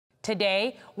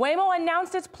Today, Waymo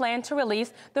announced its plan to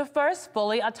release the first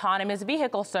fully autonomous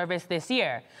vehicle service this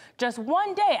year, just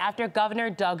one day after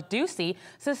Governor Doug Ducey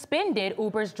suspended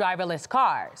Uber's driverless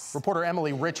cars. Reporter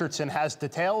Emily Richardson has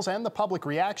details and the public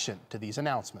reaction to these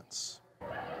announcements.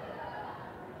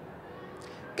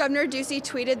 Governor Ducey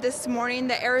tweeted this morning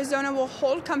that Arizona will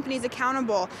hold companies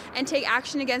accountable and take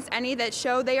action against any that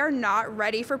show they are not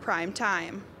ready for prime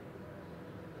time.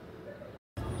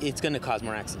 It's going to cause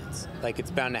more accidents. It's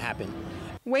bound to happen.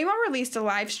 Waymo released a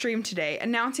live stream today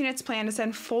announcing its plan to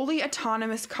send fully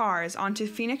autonomous cars onto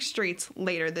Phoenix streets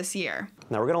later this year.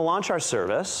 Now we're going to launch our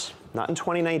service, not in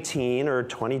 2019 or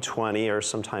 2020 or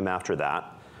sometime after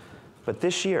that, but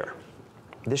this year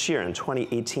in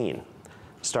 2018,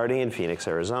 starting in Phoenix,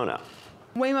 Arizona.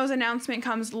 Waymo's announcement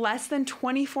comes less than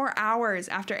 24 hours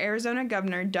after Arizona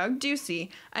Governor Doug Ducey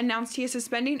announced he is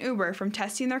suspending Uber from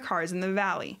testing their cars in the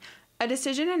valley. A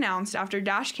decision announced after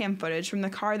dashcam footage from the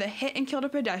car that hit and killed a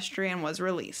pedestrian was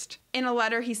released. In a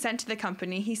letter he sent to the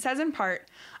company, he says in part,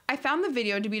 "I found the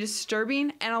video to be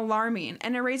disturbing and alarming,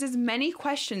 and it raises many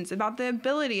questions about the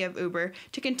ability of Uber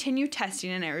to continue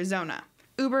testing in Arizona."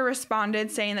 Uber responded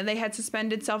saying that they had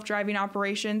suspended self-driving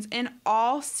operations in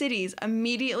all cities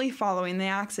immediately following the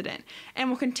accident and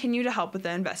will continue to help with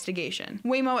the investigation.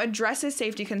 Waymo addresses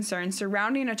safety concerns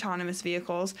surrounding autonomous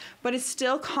vehicles, but is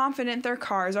still confident their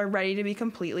cars are ready to be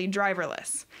completely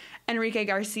driverless. Enrique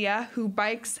Garcia, who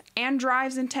bikes and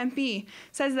drives in Tempe,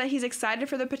 says that he's excited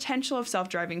for the potential of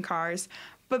self-driving cars,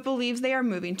 but believes they are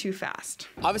moving too fast.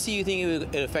 Obviously, you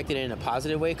think it affected it in a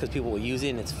positive way because people will use it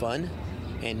and it's fun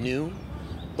and new.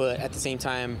 But at the same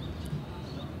time,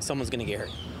 someone's going to get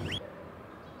hurt.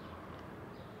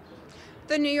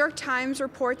 The New York Times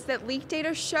reports that leaked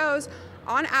data shows,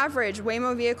 on average,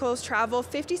 Waymo vehicles travel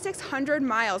 5,600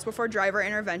 miles before driver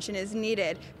intervention is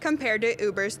needed, compared to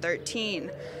Uber's 13.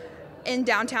 In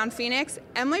downtown Phoenix,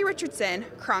 Emily Richardson,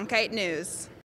 Cronkite News.